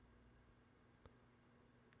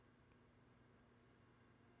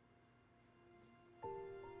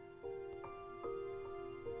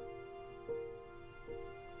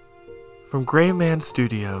From Gray Man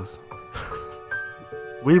Studios,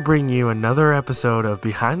 we bring you another episode of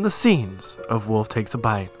Behind the Scenes of Wolf Takes a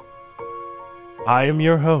Bite. I am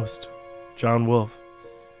your host, John Wolf,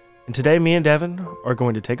 and today me and Devin are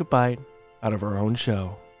going to take a bite out of our own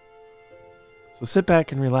show. So sit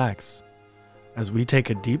back and relax as we take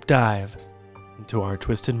a deep dive into our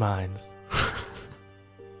twisted minds.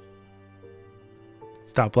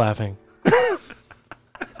 Stop laughing.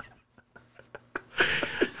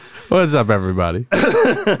 What's up, everybody?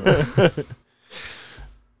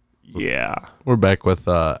 Yeah. We're back with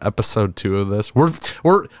episode 2 of this. We're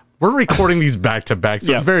recording these back to back,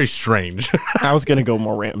 so Yeah. it's very strange. I was going to go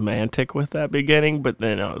more romantic with that beginning, but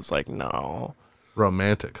then I was like, no.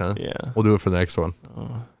 Romantic, huh? Yeah. We'll do it for the next one.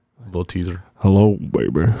 Little teaser. Hello,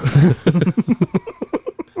 baby.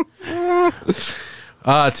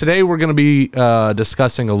 Today we're going to be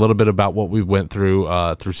discussing a little bit about what we went through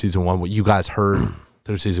season 1, what you guys heard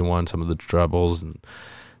through season 1, some of the troubles and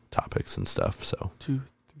topics and stuff. So 2,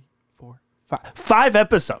 3, 4, 5. 5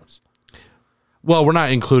 episodes. well, we're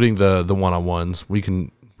not including the one-on-ones. We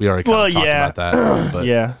already kind of talked about that. But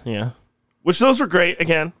Yeah. Which those were great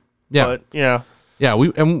again. Yeah. But, yeah. Yeah, we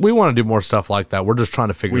want to do more stuff like that. We're just trying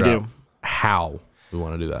to figure We out do. how we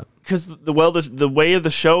want to do that. Because the way of the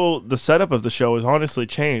show, the setup of the show has honestly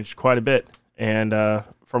changed quite a bit, and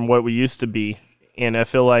from what we used to be, and I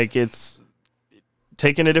feel like it's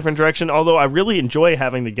taken a different direction. Although I really enjoy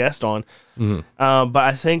having the guest on, but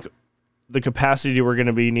I think the capacity we're going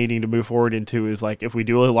to be needing to move forward into is like if we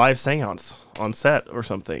do a live seance on set or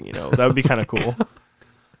something. You know, that would be kind of cool.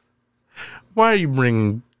 Why are you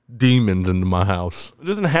bringing demons into my house? It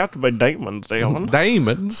doesn't have to be demons, Dalen.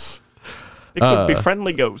 Demons. It could be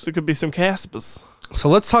friendly ghosts. It could be some Caspers. So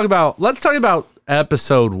let's talk about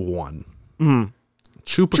episode 1.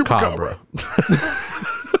 Chupacabra.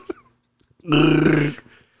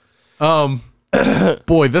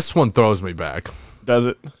 Boy, this one throws me back. Does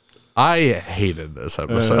it? I hated this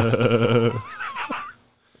episode.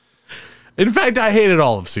 In fact, I hated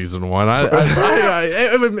all of season 1. I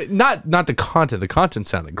not the content. The content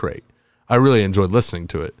sounded great. I really enjoyed listening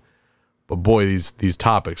to it. But boy, these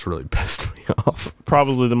topics really pissed me off.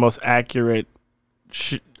 Probably the most accurate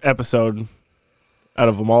episode out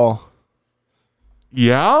of them all.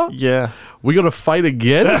 Yeah? Yeah. We gonna fight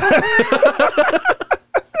again?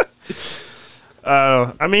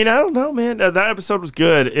 I mean, I don't know, man. That episode was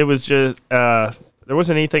good. It was just there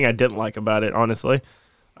wasn't anything I didn't like about it, honestly.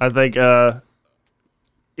 I think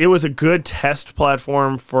it was a good test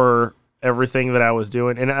platform for everything that I was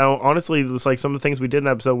doing. And honestly, it's like some of the things we did in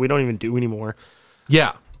the episode we don't even do anymore.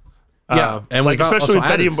 Yeah. Yeah. And like especially with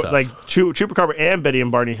Betty and like Chupacabra and Betty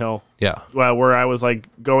and Barney Hill. Yeah. Where I was like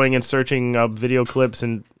going and searching up video clips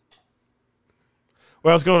and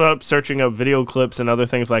other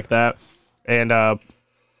things like that. And are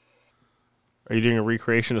you doing a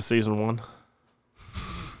recreation of season 1?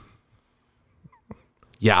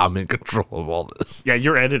 Yeah, I'm in control of all this. Yeah,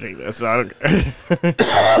 you're editing this. I don't.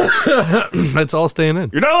 It's all staying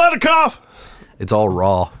in. You're not allowed to cough. It's all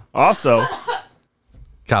raw. Also,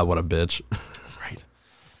 God, what a bitch. right.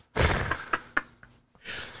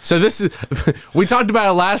 So this is, we talked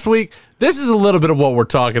about it last week. This is a little bit of what we're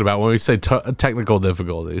talking about when we say technical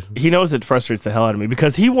difficulties. He knows it frustrates the hell out of me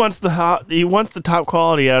because he wants the top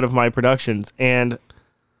quality out of my productions, and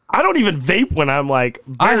I don't even vape when I'm like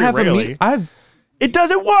rarely. It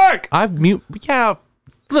doesn't work. Yeah.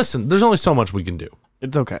 Listen, there's only so much we can do.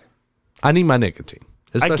 It's okay. I need my nicotine.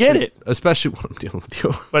 I get it. Especially when I'm dealing with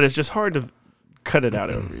you. But it's just hard to cut it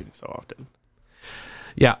out every so often.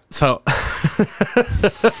 Yeah. So,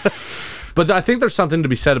 but I think there's something to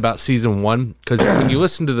be said about season 1 because when you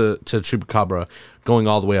listen to Chupacabra going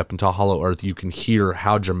all the way up into Hollow Earth, you can hear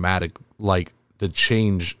how dramatic, like the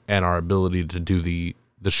change and our ability to do the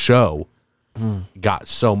show got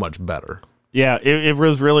so much better. Yeah, it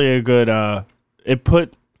was really a good. It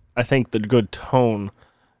put, I think, the good tone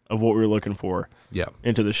of what we were looking for. Yeah.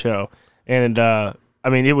 Into the show, and I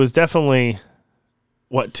mean, it was definitely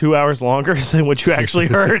 2 hours longer than what you actually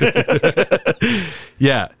heard.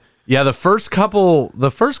 Yeah. The first couple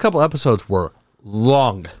episodes were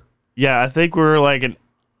long. Yeah, I think we were like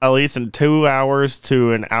at least in 2 hours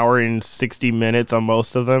to an hour and 60 minutes on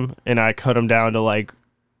most of them, and I cut them down to like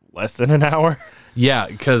less than an hour. Yeah,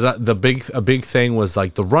 because a big thing was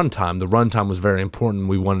like the runtime. The runtime was very important.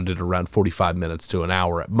 We wanted it around 45 minutes to an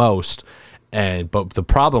hour at most. But the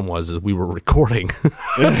problem was we were recording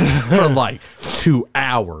for like 2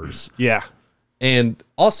 hours. Yeah. And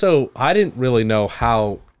also I didn't really know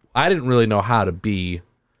how to be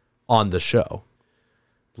on the show.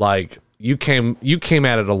 Like you came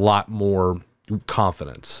at it a lot more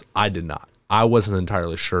confidence. I did not. I wasn't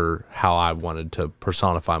entirely sure how I wanted to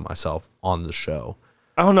personify myself on the show.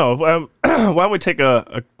 I don't know. Why don't we take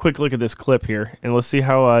a quick look at this clip here, and let's see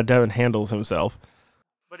how Devin handles himself.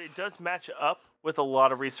 But it does match up with a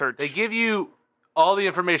lot of research. They give you all the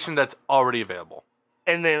information that's already available.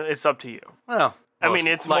 And then it's up to you. Well,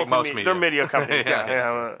 it's like most media. They're media companies.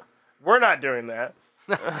 yeah. We're not doing that.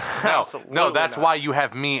 No, that's why you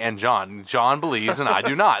have me and John. John believes and I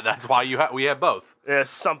do not. That's why we have both. Yeah,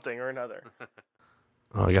 something or another.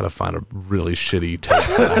 Oh, I gotta find a really shitty take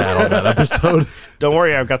that I had on that episode. Don't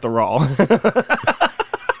worry, I've got the raw.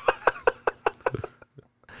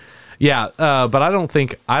 Yeah, but I don't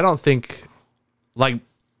think like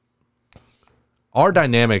our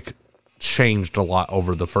dynamic changed a lot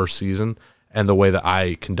over the first season, and the way that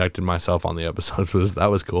I conducted myself on the episodes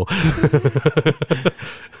was cool.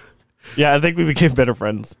 Yeah, I think we became better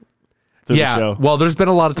friends through the show. Well, there's been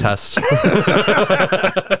a lot of tests.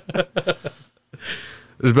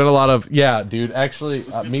 There's been a lot of dude. Actually,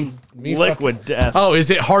 me liquid death. Oh,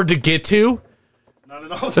 is it hard to get to? Not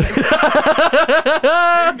at all.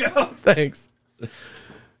 There you go. Thanks.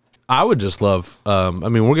 I would just love. We're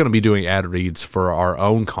going to be doing ad reads for our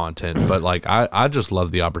own content, but like, I just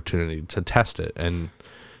love the opportunity to test it, and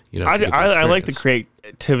I like the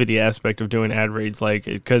creativity aspect of doing ad reads, like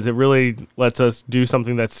because it really lets us do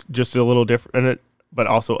something that's just a little different, but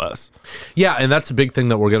also us. Yeah, and that's a big thing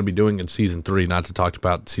that we're going to be doing in season 3. Not to talk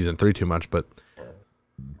about season 3 too much, but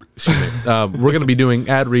we're going to be doing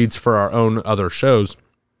ad reads for our own other shows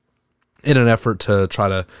in an effort to try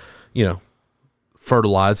to,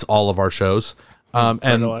 fertilize all of our shows.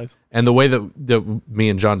 And the way that me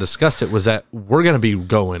and John discussed it was that we're going to be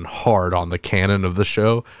going hard on the canon of the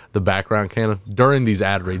show, the background canon, during these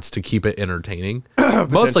ad reads to keep it entertaining,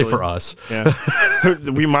 mostly for us. Yeah,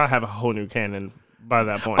 we might have a whole new canon by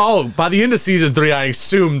that point. Oh, by the end of season 3, I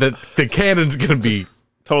assume that the canon's going to be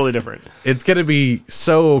totally different. It's going to be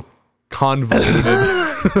so convoluted.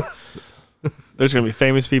 There's going to be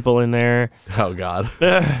famous people in there. Oh, God.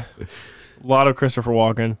 A lot of Christopher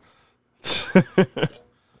Walken. But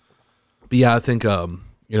yeah, I think,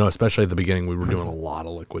 especially at the beginning, we were doing a lot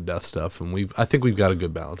of Liquid Death stuff, and I think we've got a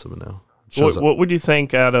good balance of it now. What would you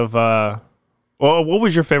think out of, what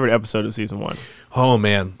was your favorite episode of season 1? Oh,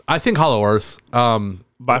 man. I think Hollow Earth.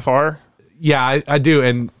 By far? Yeah, I do,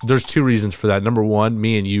 and there's 2 reasons for that. Number 1,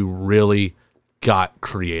 me and you really got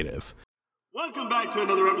creative. Welcome back to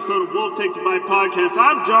another episode of Wolf Takes a Bite podcast.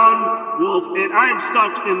 I'm John Wolf, and I am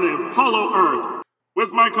stuck in the Hollow Earth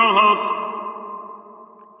with my co-host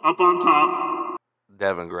up on top,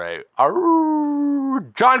 Devin Gray.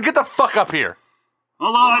 Arrgh. John, get the fuck up here.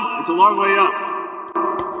 Hold on, it's a long way up.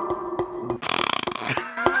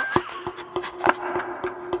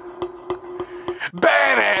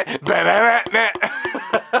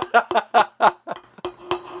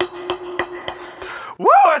 Woo,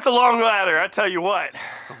 that's a long ladder, I tell you what.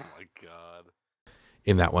 Oh my God.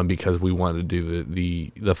 In that one, because we wanted to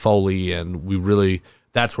do the Foley, and we really,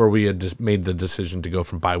 that's where we had just made the decision to go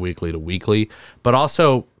from bi-weekly to weekly. But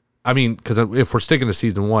also, because if we're sticking to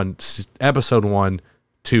season 1, episode 1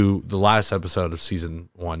 to the last episode of season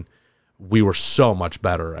 1, we were so much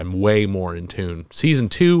better and way more in tune. Season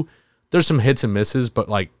 2, there's some hits and misses, but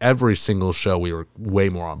like every single show, we were way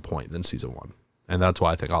more on point than season 1. And that's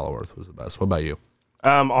why I think Hollow Earth was the best. What about you?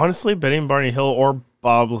 Honestly, Betty and Barney Hill or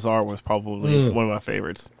Bob Lazar was probably one of my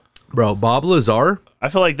favorites. Bro, Bob Lazar? I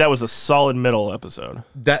feel like that was a solid middle episode.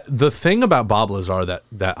 That the thing about Bob Lazar that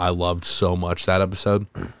I loved so much that episode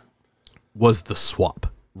was the swap.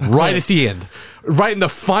 Right at the end. Right in the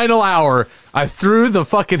final hour, I threw the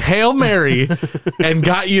fucking Hail Mary and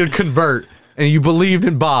got you to convert, and you believed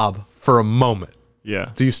in Bob for a moment.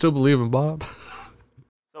 Yeah. Do you still believe in Bob?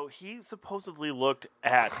 So he supposedly looked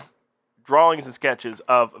at drawings and sketches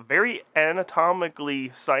of very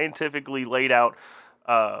anatomically, scientifically laid out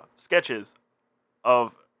sketches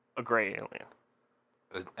of a gray alien.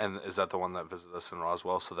 And is that the one that visited us in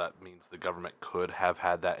Roswell? So that means the government could have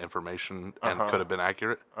had that information and could have been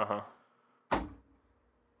accurate? Uh-huh.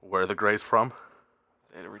 Where are the grays from?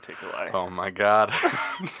 Zeta Reticuli. Oh my God.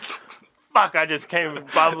 Fuck, I just came to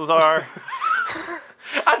Bob Lazar.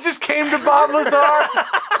 I just came to Bob Lazar.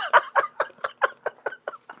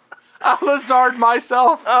 I Lazard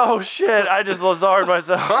myself. Oh shit, I just Lazard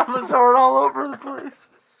myself. I'm Lazard all over the place.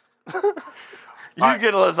 You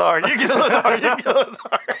get a Lazard. You get a Lazard. You get a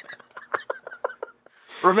Lazard.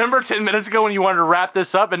 Remember 10 minutes ago when you wanted to wrap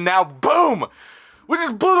this up, and now, boom! We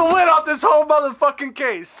just blew the lid off this whole motherfucking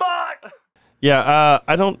case. Fuck! Yeah,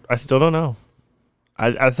 I still don't know.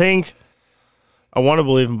 I think I want to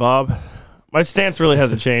believe in Bob. My stance really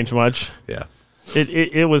hasn't changed much. Yeah.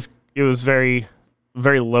 It was very,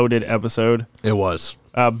 very loaded episode. It was.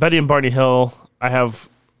 Betty and Barney Hill, I have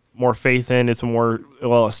more faith in. It's a more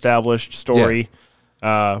well-established story.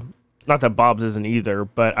 Not that Bob's isn't either,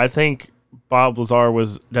 but I think Bob Lazar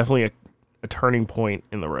was definitely a turning point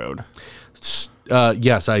in the road.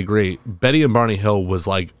 Yes, I agree. Betty and Barney Hill was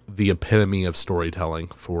like the epitome of storytelling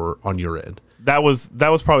on your end. That was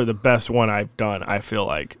probably the best one I've done, I feel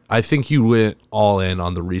like. I think you went all in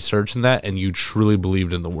on the research in that, and you truly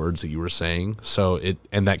believed in the words that you were saying.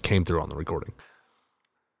 And that came through on the recording.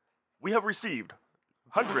 We have received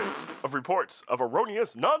hundreds of reports of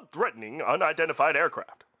erroneous, non-threatening, unidentified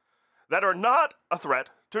aircraft that are not a threat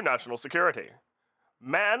to national security.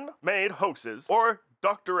 Man-made hoaxes or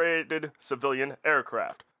doctorated civilian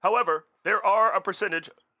aircraft. However, there are a percentage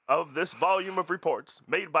of this volume of reports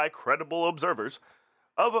made by credible observers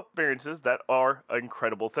of appearances that are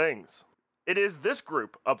incredible things. It is this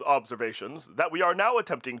group of observations that we are now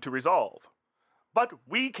attempting to resolve. But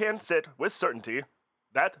we can sit with certainty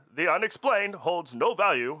that the unexplained holds no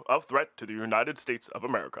value of threat to the United States of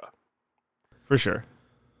America. For sure.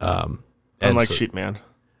 Unlike Sheep Man.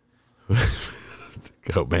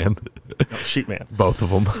 Goat Man. No, Sheep Man. Both of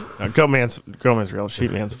them. No, Goat Man's real.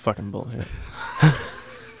 Sheep Man's fucking bullshit.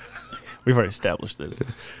 We've already established this.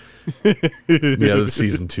 Yeah, the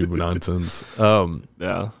season 2 nonsense.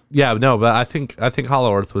 Yeah, no, but I think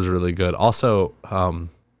Hollow Earth was really good. Also,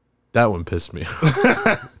 that one pissed me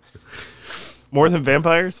off. More than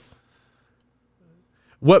vampires?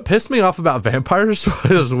 What pissed me off about vampires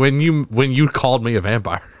was when you called me a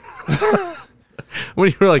vampire.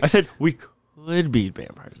 When you were like, I said we could be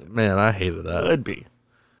vampires. Man, I hated that. Could be.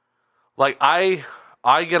 Like I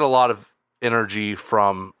get a lot of energy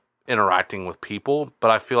from interacting with people,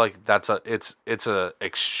 but I feel like it's a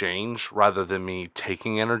exchange rather than me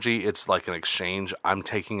taking energy. It's like an exchange. I'm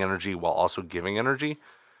taking energy while also giving energy.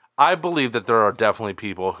 I believe that there are definitely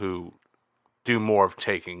people who do more of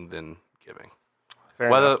taking than giving.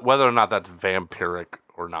 Whether or not that's vampiric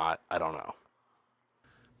or not, I don't know.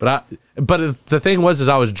 But the thing was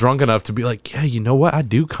I was drunk enough to be like, yeah, you know what? I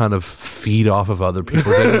do kind of feed off of other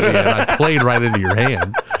people's energy, and I played right into your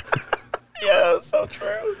hand. Yeah, so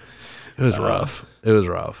true. It was rough. It was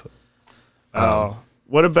rough.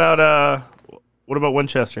 What about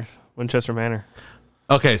Winchester? Winchester Manor.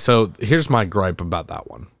 Okay, so here's my gripe about that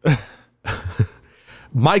one.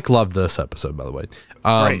 Mike loved this episode, by the way.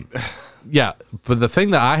 Great. Yeah, but the thing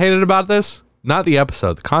that I hated about this, not the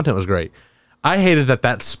episode, the content was great. I hated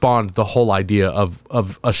that spawned the whole idea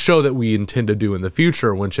of a show that we intend to do in the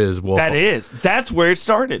future, which is That's where it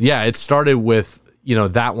started. Yeah, it started with,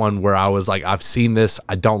 that one where I was like, I've seen this,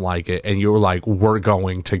 I don't like it, and you were like, we're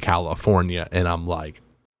going to California, and I'm like,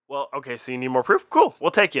 Well, okay, so you need more proof? Cool,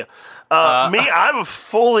 we'll take you. I'm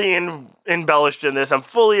fully embellished in this. I'm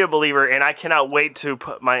fully a believer, and I cannot wait to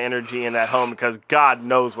put my energy in that home because God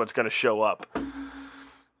knows what's going to show up.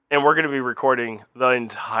 And we're going to be recording the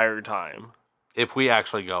entire time. If we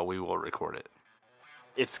actually go, we will record it.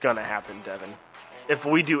 It's going to happen, Devin. If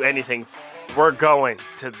we do anything, we're going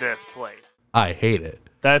to this place. I hate it.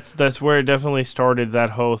 That's where it definitely started, that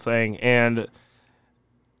whole thing, and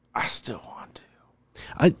I still want to.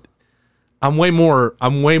 I'm way more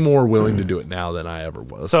willing to do it now than I ever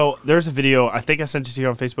was. So there's a video, I think I sent it to you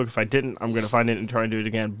on Facebook. If I didn't, I'm going to find it and try and do it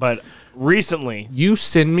again. But recently, you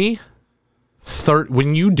send me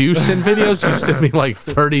when you do send videos, you send me like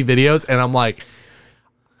 30 videos, and I'm like,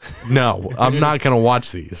 no, I'm not going to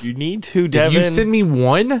watch these. You need to, Devin. If you send me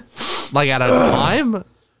one, like at a time,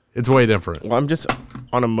 it's way different. Well, I'm just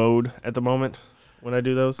on a mode at the moment when I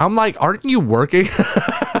do those. I'm like, aren't you working?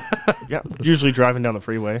 Yeah, usually driving down the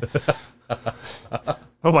freeway.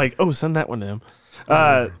 I'm like, oh, send that one to him.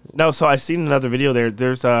 No, so I seen another video there.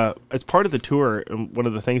 There's as part of the tour, and one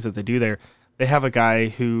of the things that they do there, they have a guy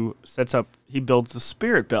who he builds the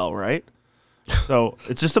spirit bell, right? So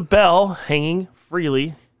it's just a bell hanging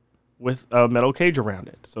freely with a metal cage around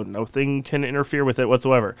it, so nothing can interfere with it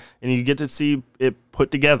whatsoever, and you get to see it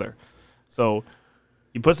put together. So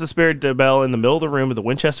he puts the spirit bell in the middle of the room of the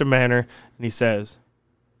Winchester Manor, and he says,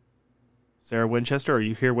 Sarah Winchester, are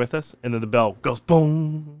you here with us? And then the bell goes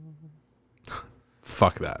boom.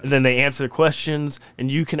 Fuck that. And then they answer questions, and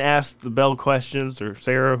you can ask the bell questions, or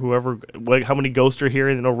Sarah, whoever, like, how many ghosts are here,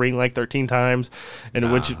 and it'll ring like 13 times. And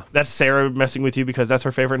that's Sarah messing with you because that's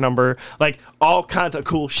her favorite number. Like, all kinds of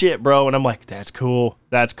cool shit, bro. And I'm like, that's cool.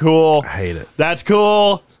 That's cool. I hate it. That's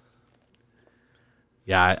cool.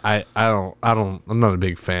 Yeah, I'm not a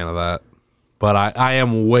big fan of that. But I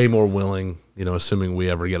am way more willing, assuming we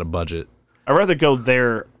ever get a budget. I'd rather go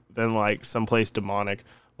there than like someplace demonic,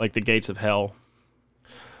 like the gates of hell.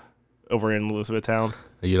 over in Elizabethtown.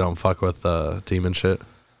 You don't fuck with demon shit?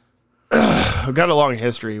 I've got a long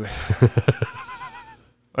history.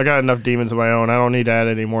 I got enough demons of my own. I don't need to add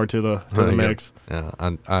any more to the mix. Yeah,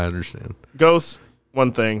 I understand. Ghosts,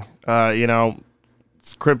 one thing.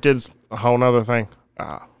 Cryptids, a whole nother thing.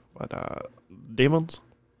 But demons,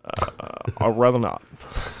 I'd rather not.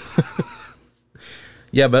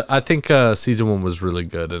 Yeah, but I think season 1 was really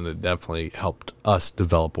good, and it definitely helped us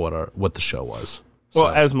develop what the show was. Well,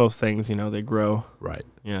 as most things, they grow. Right.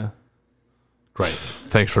 Yeah. Great.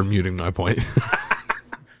 Thanks for muting my point.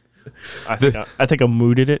 I think I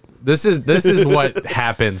mooted it. This is what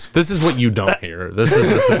happens. This is what you don't hear.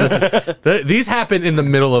 These happen in the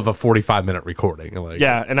middle of a 45-minute recording.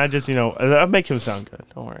 Yeah, and I just I make him sound good.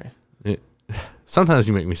 Don't worry. Sometimes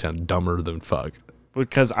you make me sound dumber than fuck.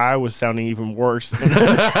 Because I was sounding even worse.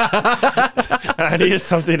 I needed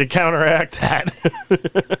something to counteract that.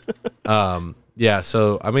 Yeah,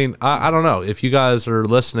 so, I mean, I don't know. If you guys are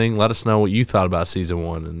listening, let us know what you thought about season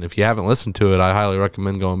 1. And if you haven't listened to it, I highly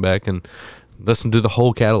recommend going back and listen to the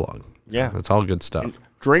whole catalog. Yeah. It's all good stuff. And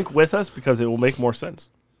drink with us because it will make more sense.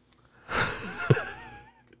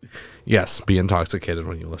 Yes, be intoxicated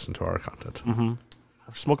when you listen to our content. Mm-hmm.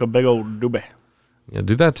 Or smoke a big old doobie. Yeah,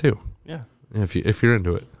 do that too. Yeah. If you're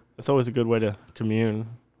into it. It's always a good way to commune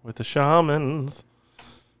with the shamans.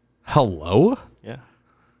 Hello? Yeah.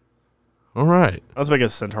 All right. I was making a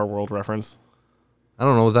Centaur World reference. I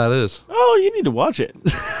don't know what that is. Oh, you need to watch it.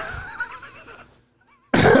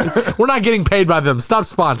 We're not getting paid by them. Stop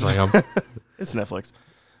sponsoring them. It's Netflix.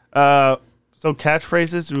 So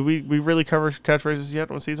catchphrases. Did we really cover catchphrases yet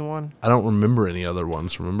on season 1? I don't remember any other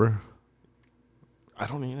ones, remember? I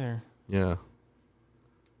don't either. Yeah.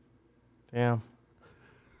 Damn.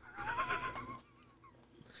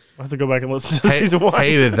 I'll have to go back and listen to season 1.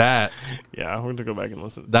 Hated that. Yeah, we're going to go back and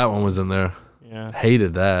listen. That one was in there. Yeah.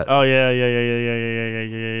 Hated that. Oh, yeah.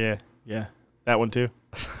 Yeah, that one too.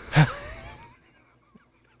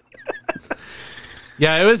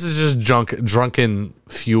 Yeah, it was just drunken,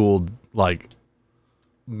 fueled,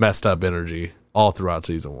 messed up energy all throughout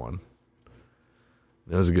season 1.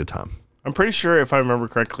 It was a good time. I'm pretty sure, if I remember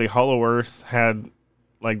correctly, Hollow Earth had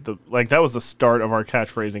that was the start of our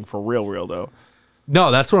catchphrasing for real though.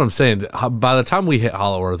 No, that's what I'm saying. By the time we hit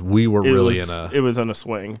Hollow Earth, we were It was in a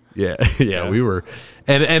swing. Yeah, we were,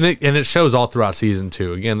 and it shows all throughout season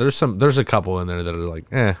 2. Again, there's a couple in there that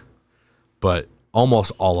are but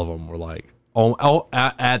almost all of them were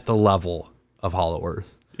at the level of Hollow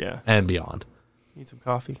Earth. Yeah, and beyond. Need some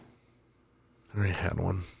coffee? I already had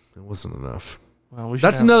one. It wasn't enough. Well,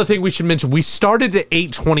 that's another thing we should mention. We started at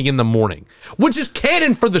 8:20 in the morning, which is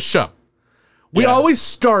canon for the show. We always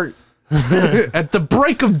start at the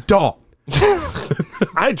break of dawn.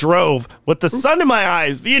 I drove with the sun in my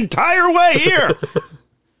eyes the entire way here.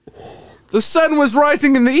 The sun was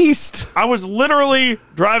rising in the east. I was literally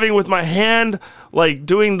driving with my hand,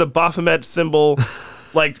 doing the Baphomet symbol,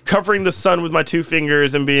 covering the sun with my 2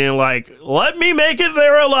 fingers and being let me make it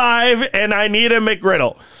there alive, and I need a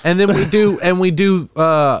McGriddle. And then we do,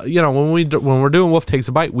 when we're doing Wolf Takes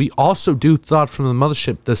a Bite, we also do Thought from the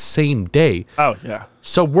Mothership the same day. Oh, yeah.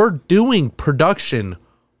 So we're doing production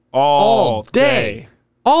all day.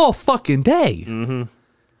 All fucking day. Mm-hmm.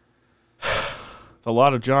 It's a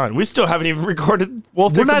lot of John. We still haven't even recorded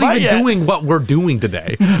Wolf Takes a Bite yet. We're not even doing what we're doing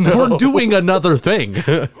today. No. We're doing another thing.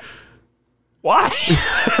 Why?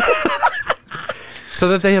 So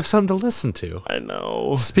that they have something to listen to. I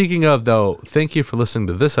know. Speaking of, though, thank you for listening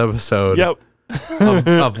to this episode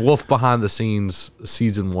of Wolf Behind the Scenes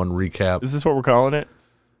Season 1 recap. Is this what we're calling it?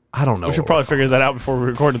 I don't know. We should probably figure that out before we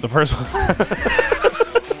recorded the first one.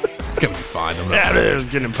 It's going to be fine. It's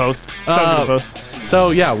getting in post. Sounds good in post.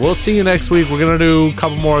 So, yeah, we'll see you next week. We're going to do a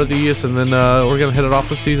couple more of these, and then we're going to hit it off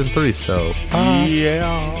with Season 3. So,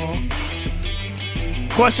 yeah.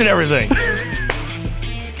 Question everything.